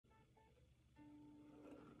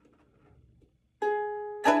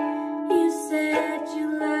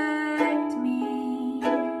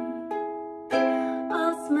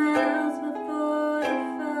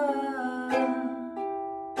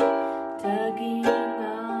choking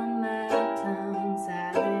on my tongue.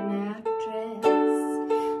 Silent actress,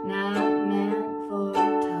 not meant for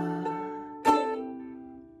talk.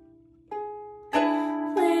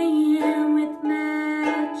 Playing with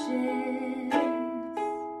matches,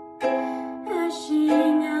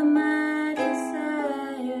 hashing out my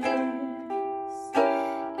desires.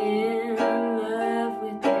 In love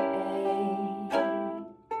with the A.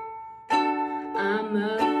 I'm a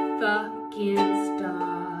fucking star.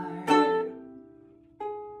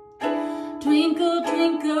 Twinkle,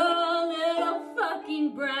 twinkle, little fucking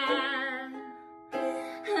brat.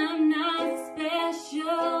 I'm not special,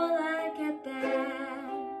 I get that.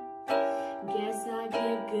 Guess I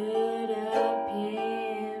give good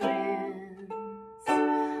appearance.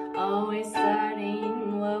 Always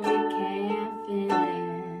starting what we can't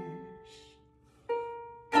finish.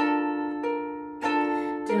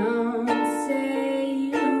 Don't say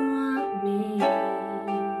you want me.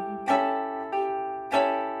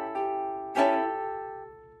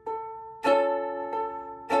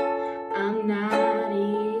 I'm not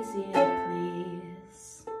easy to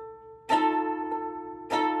please.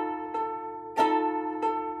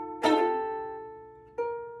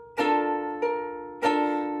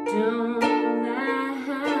 Don't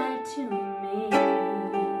lie to me.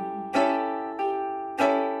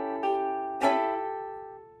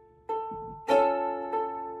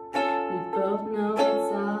 We both know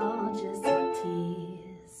it's all just a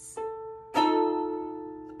tease.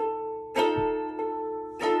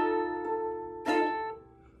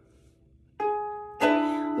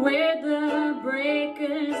 We're the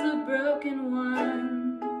breakers, the broken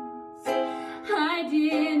ones. I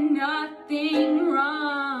did nothing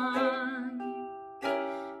wrong.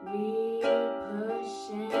 We push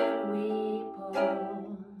and we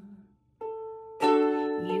pull.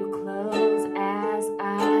 You close as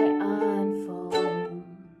I unfold.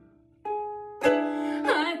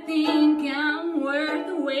 I think I'm worth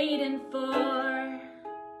waiting for.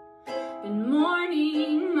 Been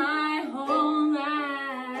mourning my whole life.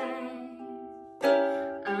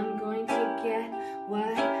 I'm going to get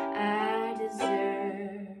what I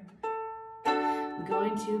deserve. I'm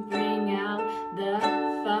going to bring out the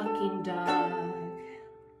fucking dog.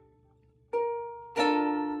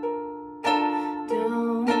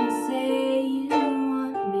 Don't say you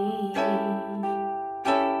want me.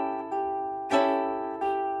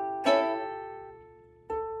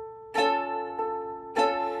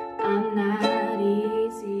 I'm not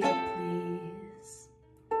easy to please.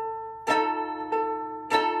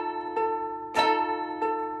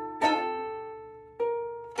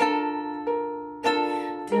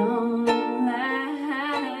 Don't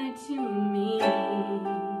lie to me.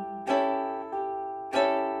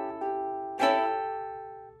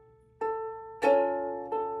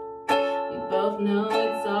 We both know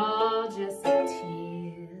it's all just a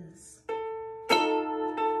tease.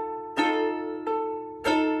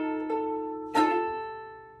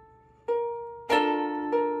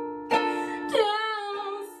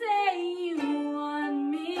 Don't say you want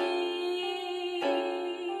me.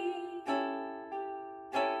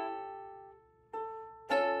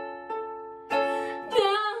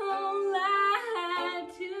 Don't lie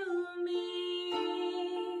to me.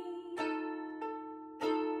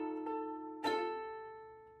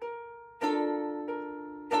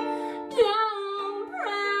 Don't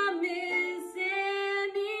promise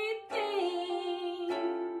anything.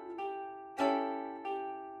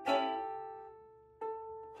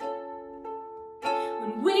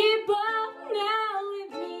 When we both know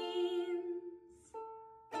it means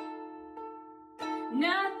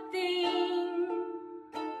nothing.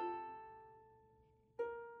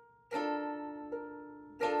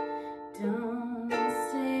 Don't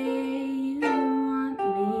say you want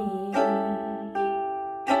me.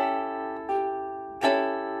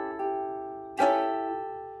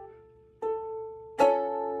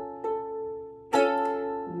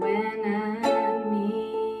 When I